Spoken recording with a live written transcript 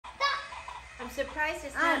surprised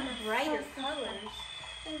it's not brighter colors.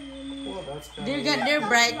 Well, that's kind They're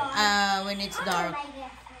bright when it's dark.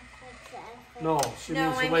 No, she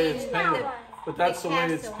means the way it's painted. But that's the way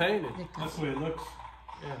it's painted. That's the way it looks.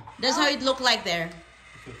 Yeah. That's how it look like there.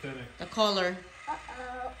 It's authentic. The color.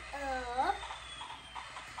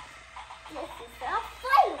 This is a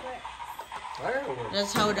firework. Fireworks.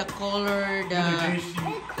 That's how the color, The other day,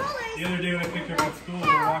 the other day when I picked her up at school, we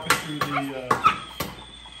were walking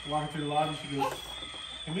through the lobby. She goes,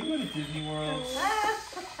 "Can we go to Disney World?"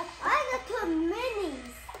 I got two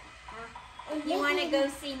minis. You want to go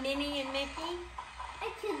see Minnie and Mickey?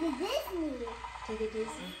 To the Disney. To the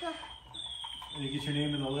Disney. And you get your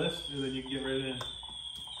name in the list, and then you can get right in.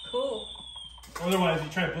 Cool. Otherwise, you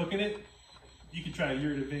try booking it, you can try a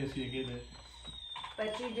year in advance, you get it.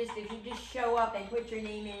 But if you just show up and put your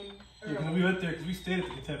name in. Yeah, because we went there because we stayed at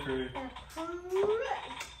the Contemporary.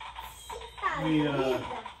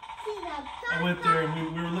 I went there and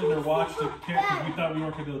we were letting her watch the camp because we thought we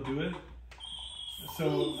weren't going to be able to do it.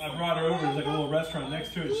 So I brought her over. There's like a little restaurant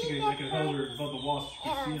next to it. I could hold her above the wall so she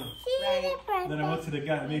could see them. Right. Then I went to the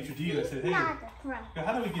guy at Maitre D' and I said, "Hey,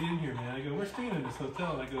 how do we get in here, man?" I go, "We're staying in this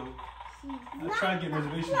hotel." And I go, "I tried getting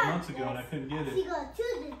reservations months ago and I couldn't get it." He's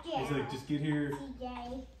like, "Just get here."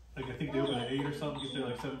 Like I think they open at 8 or something. Get there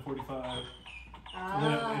like 7:45. And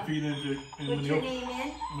then if you Put your name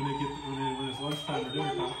in. when it's lunchtime or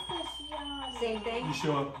dinner time, Same thing. you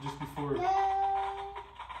show up just before you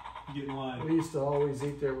get in line. We used to always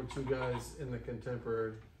eat there with you guys in the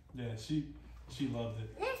Contemporary. Yeah, she loved it.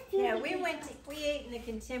 Yeah, we ate in the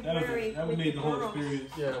Contemporary. That with made the whole girls.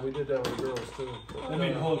 experience. Yeah, we did that with girls too. That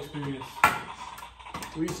made the whole experience.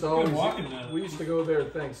 We used to Good always walking now. we used to go there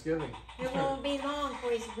at Thanksgiving. It won't be long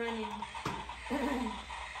before he's running.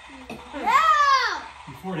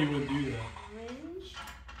 Before he would do that. Orange,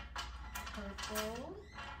 purple.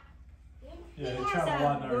 Yeah, they He travel a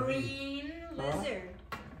lot has in a the RV. green lizard.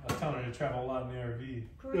 I was telling her they travel a lot in the RV.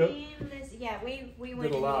 Green lizard. Yeah, we went Did a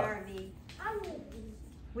in the lot. RV.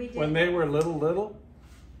 We did. When they were little,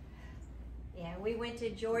 Yeah, we went to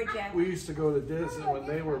Georgia. we used to go to Disney when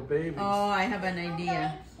they were babies. Oh, I have an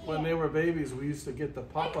idea. When they were babies, we used to get the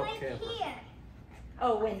pop-up camper.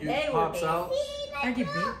 Oh, when It they were pops babies. out. Are they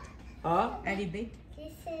baked? Huh? Are they baked?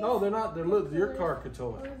 No, they're not. They're little. Your car could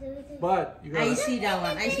tow it. But you I gotta, see that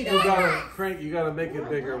one. I see you that one. gotta crank. You gotta make it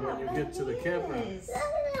bigger when you get to the campground. Yes.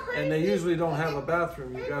 And they usually don't have a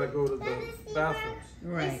bathroom. You gotta go to the bathrooms.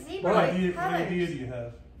 Right. See, What bright idea colors. do you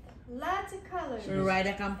have? Lots of colors. So ride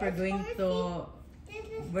a camper going to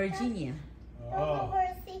Virginia. Oh,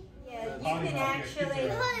 Yeah, you Bonnie can might get actually.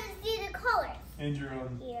 kids See the colors and your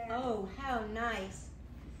own. here. Oh, how nice.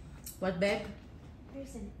 What, babe?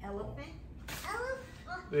 There's an elephant.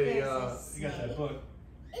 They There's a You got that snake book.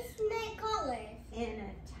 It's my colors. and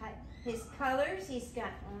a type. His colors, he's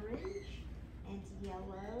got orange and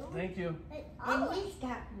yellow. Thank you. And he's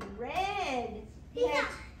got red. He He has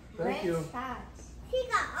got- red Thank you. spots. He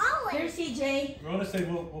got orange. Here's CJ. Rona said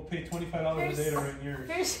we'll pay $25 a day to rent yours.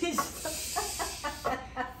 Here's CJ.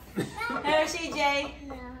 Here's CJ.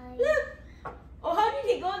 Look. Oh, how did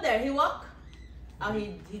he go there? He walked? Oh,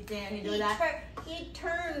 he do that? He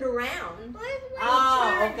turned around. Where's my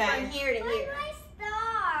Oh, Turned okay. from here to Where's here. my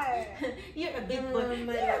star? You're a big boy. I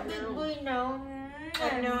You're a don't big know. boy now. I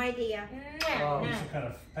have no idea. Oh, There's some kind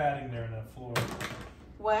of padding there in that floor.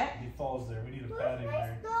 What? He falls there. We need a Where's padding my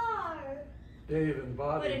there. star? Dave and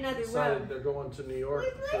Bobby Put another decided row. they're going to New York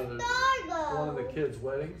Where's for my star go? one of the kids'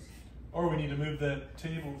 weddings. Or we need to move that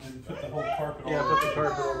table and put the whole carpet Yeah, all put the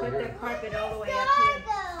carpet over Put the here. carpet all the way up Star here.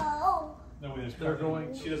 go? No way, there's They're carpet.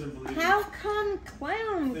 going- She doesn't believe it. How come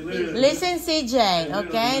clown They feet? literally- Listen, they CJ, literally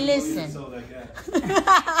okay? didn't believe it, Listen. so that guy.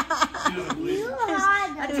 She doesn't believe it.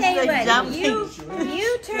 I'll tell you what, Jumping.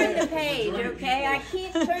 you turn the page, okay? I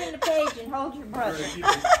keep turning the page and hold your brother.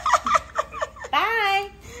 Bye.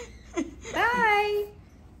 Bye.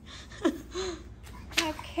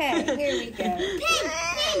 Okay, here we go.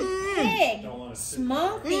 Pig. Don't want to sit.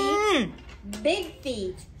 Small feet. Big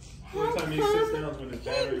feet. Every time he sits down is when his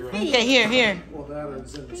battery runs. Okay, here. Well, that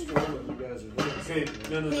is in the store that you guys are doing. Okay,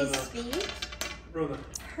 no. His feet. Rona,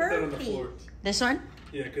 put Her that on the feet. floor. This one?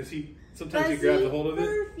 Yeah, because sometimes he grabs a hold of it.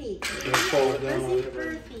 Fur feet. He'll fall it down on Fuzzy it.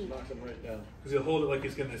 fur feet. Knock them right down. Because he'll hold it like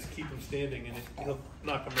he's going to keep him standing, and he'll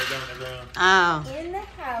knock him right down on the ground. Oh. In the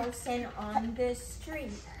house and on the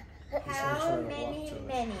street. How many?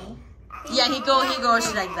 Yeah, he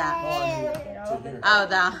goes like that. Oh,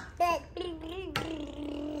 the.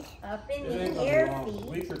 Up in It the ain't air gonna be long. A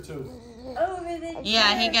feet. week or two. Over the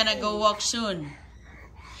Yeah, he chair gonna feet. go walk soon.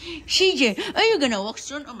 CJ, are you gonna walk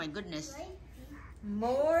soon? Oh my goodness.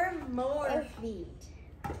 More feet.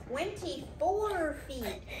 24 feet.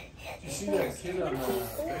 Did you see that kid on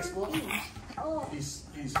 24 Facebook? feet. Oh. He's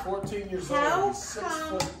 14 years How old. He's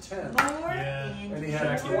 6'10". more Yeah. And he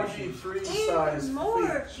had 23 size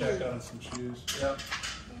more feet. Check on some shoes. Yep.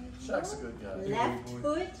 Shaq's a good guy. Left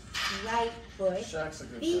foot, right foot. Shaq's a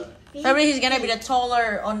good Feet, guy. feet, Probably he's gonna be feet. the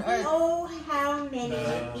taller on earth. Oh, how many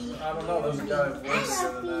No. feet? I don't know. There's a guy way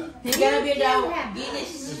better than that. He's gonna be the Yeah.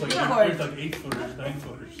 Guinness There's record. like 8 footers, 9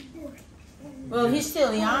 footers. Well, he's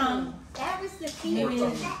still young. That was the feet. Maybe Now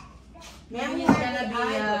maybe we he's have gonna the be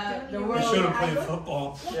eye the look. I world. showed him playing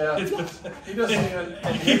football. Yeah. He doesn't even.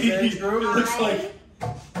 At his age group, It looks like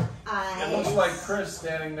it looks like Chris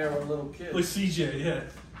standing there with little kids. like CJ. Yeah,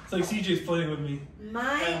 it's like CJ's playing with me.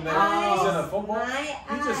 My And eyes. he's in a football. My He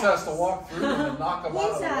eyes. just has to walk through them and knock them out of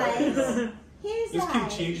His the way. eyes. His This kid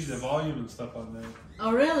eyes. changes the volume and stuff on there.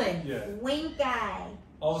 Oh, really? Yeah. Wink eye.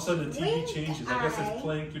 All of a sudden the TV Wink changes. I guess eye. it's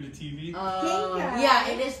playing through the TV. Uh, Pink eye. yeah,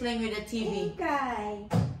 it is playing with the TV. Pink eye.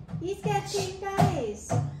 He's got pink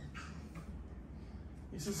eyes.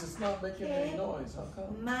 He says it's not making any noise. How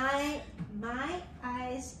come? My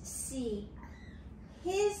eyes see.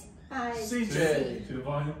 His eyes CJ. see. See the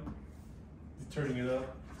volume? He's turning it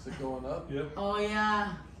up. Is it going up? Yep. Oh,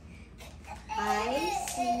 yeah. I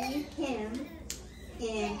see him,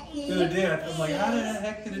 and he. The other day, I'm like, how the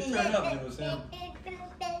heck did it turn up? And it was him.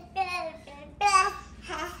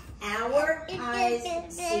 Our eyes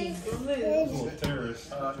see blue. Little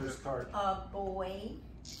terrorist. His card. A boy,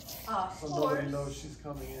 a So nobody horse, knows she's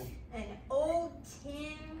coming in. an old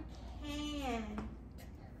tin can.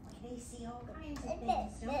 They see all kinds of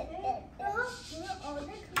things, don't they?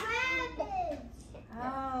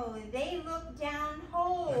 Oh, they look down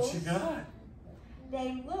What holes. you got?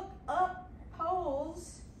 They look up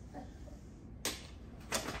holes.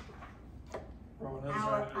 Rowan,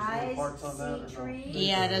 Our is there eyes parts on that see or no? trees.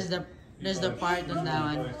 Yeah, there's the part on that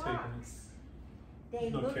one. Nobody's taking it. They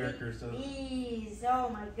No look characters, at though. these. Oh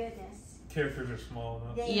my goodness. Characters are small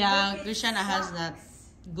enough. They Yeah, look at Christiana has that. socks.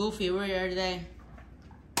 Goofy, where are they?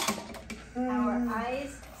 Our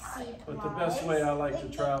eyes see But the best way I like to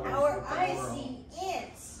travel is Our with the eyes world. see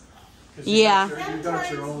ants. 'Cause Yeah. You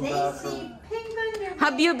got your own Sometimes they bathroom. see pink under.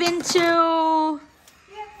 Have you been to?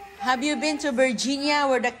 Have you been to Virginia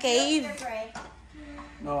where the cave?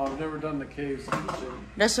 No, I've never done the caves.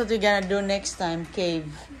 That's what we're gonna do next time. Cave.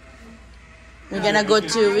 We're gonna go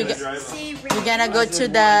to. We're gonna go to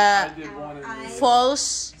the I did one in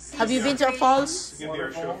falls. Have you been to a falls? He's gonna be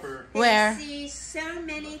our chauffeur. Where? See so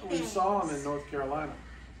many We things. saw him in North Carolina.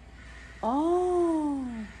 Oh.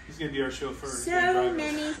 He's gonna be our chauffeur. He's gonna So drive us.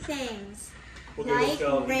 many things. We'll go to Like the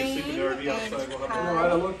hotel. We can sleep in the RV rain outside. We'll have You know,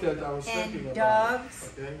 I looked at. I was thinking And about dogs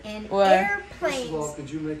it. Okay. and Where? First of all, airplanes could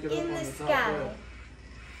you make it up in on the the top sky. bed?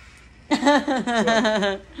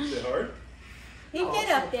 Is it hard? He get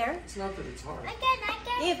up there. It's not that it's hard.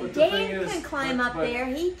 If But the thing Dan is, can climb but- up but- there,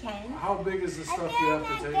 he can. How big is the stuff you have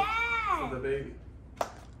to take for the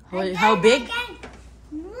baby? How big?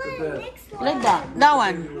 The bed. Like that. That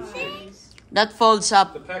one. That folds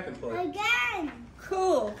up. The pack and play. Again.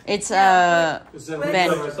 Cool. It's Because then Ben.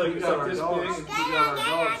 we got our This dogs. big. We got our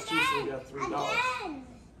dogs too, so we got 3 dogs. Again.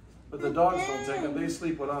 But the dogs don't take them. They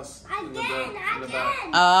sleep with us in the bed in the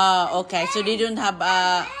back. okay. So they don't have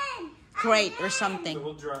a crate or So something.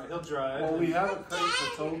 He'll drive. Well, we have a crate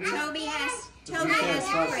for Toby. Toby has We Toby can't has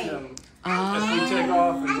a trust crate. him. Ah. If we take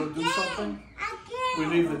off and go do something, we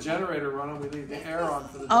leave the generator running. We leave the air on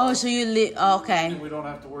for the Oh, dogs. so you okay. And we don't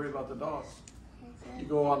have to worry about the dogs. You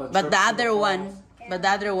go on a But trip the to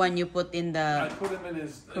other falls. one you put in I the. put him in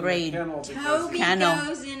his in the Crate. kennel because Toby Kennel.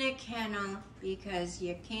 goes in a kennel because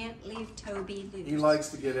you can't leave Toby loose. he likes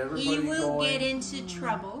to get everybody He will going. get into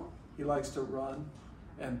trouble. He likes to run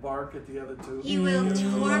and bark at the other two. He will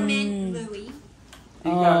torment Louie. He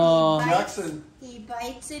got Oh. Jackson. He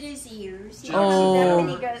bites at his ears. He Jackson comes up never- and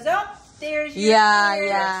he goes, oh, there's your Yeah, ear."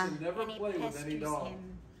 yeah. Jackson never And he played with any pesters dog. him.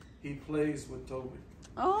 He plays with Toby.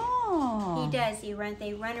 Oh. He does. They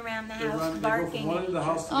run around the They house run. They go barking from one at end of each the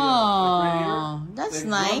house other. to the other. Like right Oh, here, that's they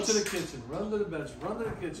Run to nice. the kitchen. Run to the bedroom. Run to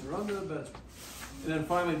the kitchen. Run to the bedroom. And then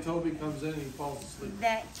finally Toby comes in and he falls asleep.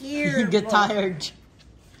 That You ear get bowl. tired.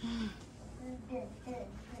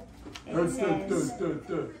 It says,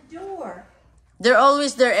 Duh. door. They're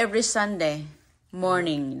always there every Sunday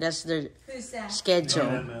morning. That's their Who's that? schedule.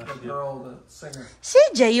 The girl, the singer.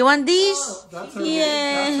 CJ, you want these? That's her, Yay.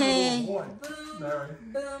 that's her little boy. Boom, Mary.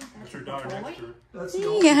 boom. That's her daughter next to her. That's the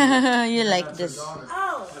old Yeah, you like That's her this. daughter.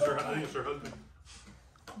 Oh, That's her, I think it's her husband.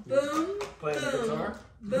 boom, Playing the boom, guitar.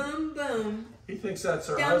 boom, boom. He thinks that's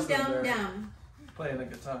her Dum, husband dum, there dum. playing the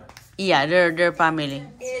guitar. Yeah, they're family.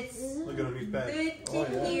 It's Look at him, he's back. good to Oh,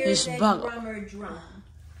 yeah. hear He's the bug- drummer drum.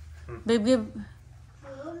 Babe, give.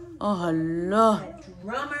 Oh, hello.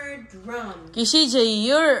 Drummer drum. CJ,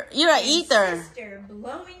 you're an eater. Sister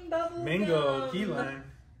blowing bubble Mango, gum. key lime.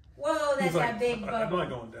 Whoa, that's He's like, a big I'm bubble. not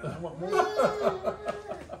going down. I want more.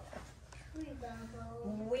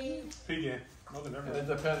 We PJ, nothing ever. It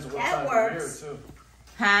depends what That time works. of year, too.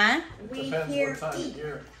 Huh? we Depends hear what time feet of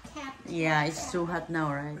year. tap. Yeah, it's too hot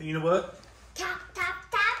now, right? You know what? Tap, tap,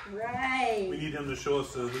 tap. We Right. need him to show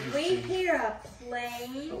us the leaves We change. hear a The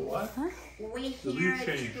plane. what? We The hear leaf a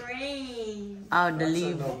change. train. Oh, the That's in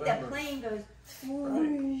leaf. The November. plane goes.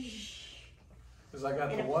 Because I got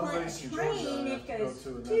And the a one plane, race in train, Georgia I it have to go goes to,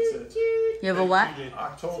 and that's toot, it. toot. You have a what? PJ,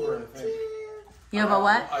 October, I think. You have a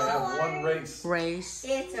what? I have one race. Race.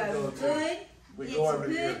 It's To go a to. good. We It's go every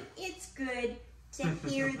good. year. It's good to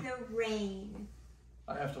hear the rain.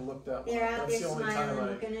 I have to look that one They're up. out That's there the only smiling, time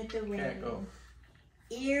looking at the I can't rain. go.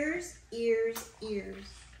 Ears, ears, ears.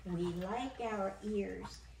 We like our ears.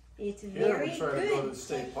 It's Here very we try good to go to the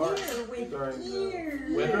state park hear with during the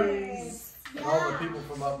ears. winter. And all the people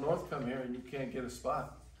from up north come here and you can't get a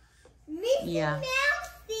spot. Mickey Yeah.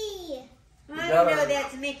 Mousey. I got don't know. our-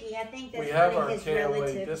 That's Mickey. I think that's We have one our of his KOA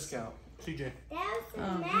relatives. discount. CJ. That's a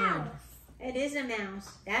Oh, mouse. It is a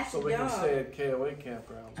mouse. That's So a we can dog. stay at KOA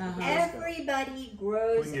campgrounds. with Uh-huh. the discount. Everybody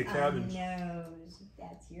grows We can get a cabins. nose.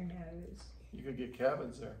 That's your nose. You could get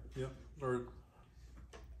cabins there Yep. Or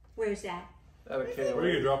Where's that? at a where you KOA.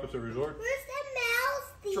 gonna drop at the resort? Where's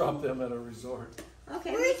the mousey? Drop them at a resort.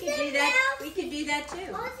 Okay, we Where's could the do that. mouse? We could do that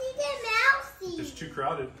too. Oh, see the mousey. It's too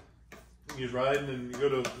crowded. You just ride and then you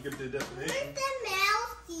go to get to the Where's destination. the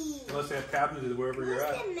mousey? Unless they have cabins wherever you're Where's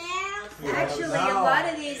at. the mousey? Yeah, Actually, a now, lot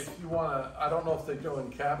of these- If you wanna, I don't know if they do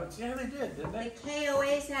in cabins. Yeah, they did, didn't The they?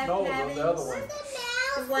 KOAs have No, cabins. the other one. Where's the mousey?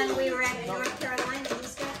 The one we were at in North Carolina,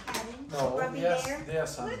 he's got cabins. No, Ruby yes, Bear.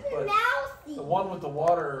 yes, honey, Where's the but mousey? the one with the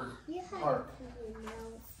water You have park. to be mouse.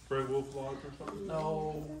 Red Wolf Lodge or something?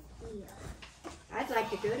 No. I'd like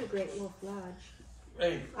to go to Great Wolf Lodge.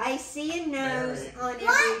 Hey, I see a nose Mary. on when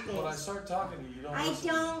I everything. start talking to you, you don't I listen.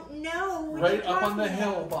 don't know what Right you're up on the talking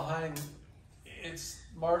hill about. behind, it's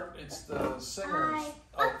the singers. Oh,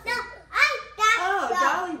 outfit. no, I got Oh,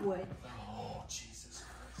 Dollywood. Oh, Jesus.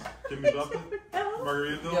 Jimmy Buffett? No.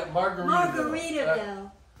 Margaritaville? Yeah,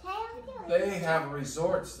 Margaritaville. Margaritaville. They have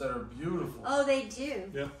resorts that are beautiful. Oh, they do.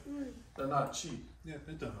 Yeah. They're not cheap. Yeah,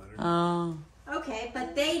 it doesn't matter. Oh. Okay,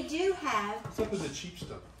 but they do have. What's up with the cheap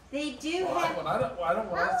stuff? They do Well, have. when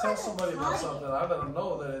I tell somebody about something, I let them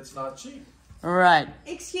know that it's not cheap. Right.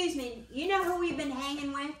 Excuse me. You know who we've been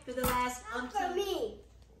hanging with for the last for me.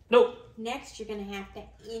 Nope. Next, you're gonna have to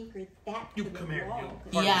anchor that You to the come here, wall.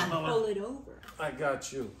 you. Yeah. Pull it over. I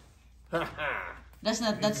got you.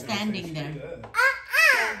 That's standing there.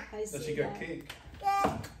 I That see she got that. cake.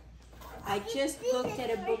 I just looked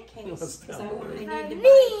at a bookcase. What's So that? I need to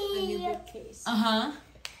buy a new bookcase. Uh-huh.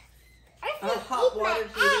 A hot water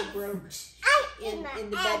heater broke in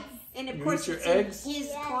the bed. And of You course eat your it's eggs? in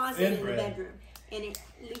his closet And in the bread. bedroom. And it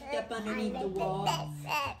leaked up underneath the wall.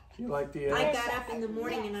 You like the I got up in the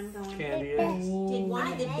morning and I'm going, candy eggs? did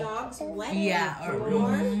one of the dogs wet Yeah, the or floor?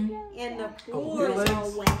 mhm. And the Oh, floor is all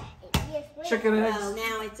legs? wet. Chicken Well, eggs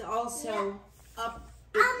now it's also up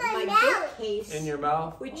On with my my mouth. bookcase, in your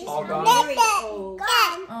mouth? which is All gone? very old.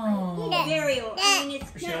 Oh. Very old. I mean, it's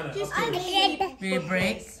not Christiana, just up a here. cheap Did it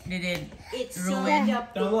break? bookcase. Did it? It's ruin? soaked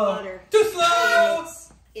up the Down low. water. Too slow! And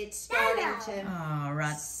it's starting to, Oh,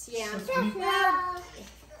 rats. yeah.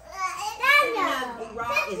 No.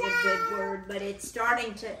 Rot is a good word, but it's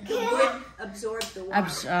starting to, the wood absorbs the water.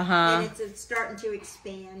 And Uh-huh. it's starting to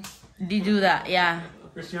expand. Did you do that? Yeah.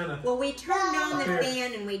 Christiana. Well, we turned on the Here.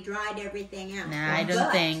 fan and we dried everything out. Nah, I don't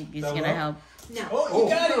But- think it's Down gonna low? help. No. Oh, you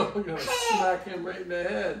got it! I'm gonna smack him right in the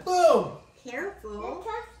head. Boom! Careful.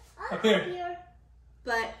 Up here.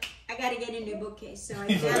 But I got to get a new bookcase, so I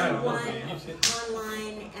He's found around, one okay.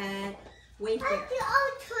 online at Wayfair.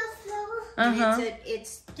 Uh-huh.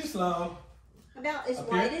 It's Too slow. about as Up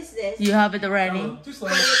wide here? as this. You have it already? Oh, too slow.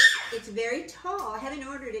 But it's very tall. I haven't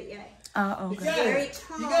ordered it yet. Oh, You okay. got Very it.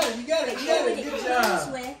 tall. You got it. You got it. But You you know got what it. Good comes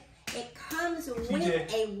job. with? It comes with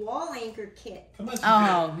CJ. a wall anchor kit. Come on,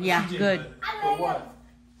 Oh, CJ. yeah, CJ, good. bud. For what?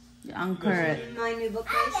 You anchor it. In my new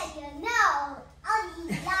bookcase.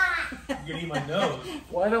 You're gonna eat my nose.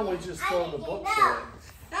 Why don't we just throw the books away?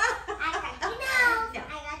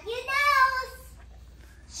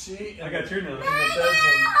 She I got your nose. in the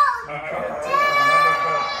bedroom.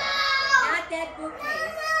 Not that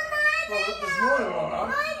bookcase. Well, there's more than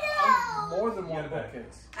one. I'm more than You one got it back.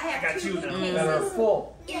 bookcase I have got two you now. that are bookcases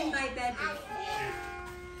full. in my bedroom.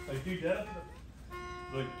 Like, dude, Dad.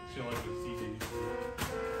 Look, she don't like the CJ.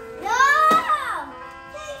 No!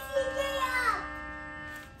 Take CJ up!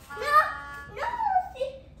 No!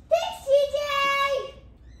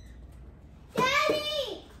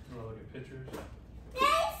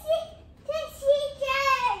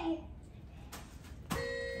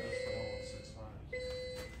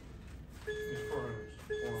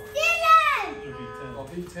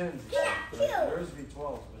 V10s. Yeah, But two. There's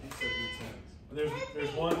V12s, but he said V10s.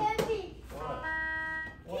 There's one. What?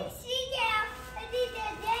 What? See there. I need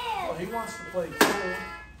that there. Well, he wants to play too.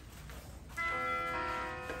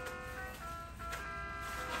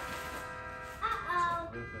 Uh-oh.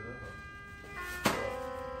 Rip it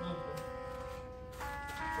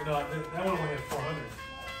But no, that one only had 400.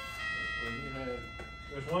 Well, he had,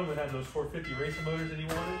 There's one that had those 450 racing motors that he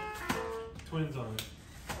wanted. Twins on it.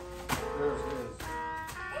 there's his. Yeah,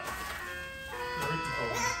 Ricky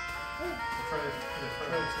told me. I tried it.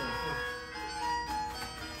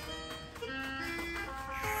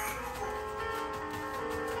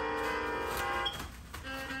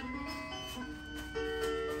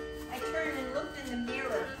 I turned and looked in the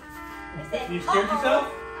mirror. I said, You scared yourself?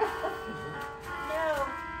 No.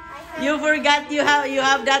 You forgot you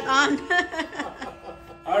have that on.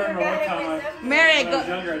 I remember one time Mary, when I was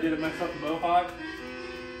younger, I did a mess up the mohawk.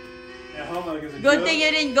 At home, like as a good joke. thing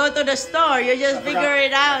you didn't go to the store. You just I figure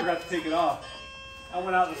it I out. forgot to take it off. I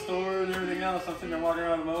went out in the store and everything else. I'm sitting there walking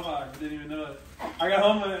around with a mohawk. I didn't even know it. I got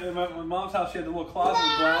home at my mom's house. She had the little closet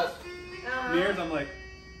with glass mirrors. I'm like,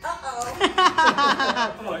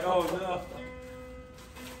 I'm like, oh no.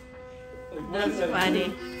 Like, what is That's that?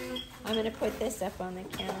 funny. I'm going to put this up on the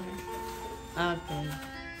counter. Okay.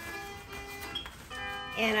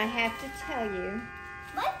 And I have to tell you,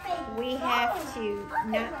 My favorite. we have to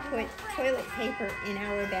not put toilet paper in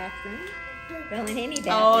our bathroom. Well, in any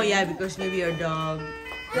bathroom. Oh yeah, because maybe your dog,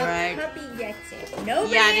 The right? puppy gets it.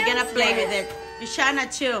 Nobody Yeah, they're gonna else play does. with it. Shana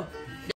too.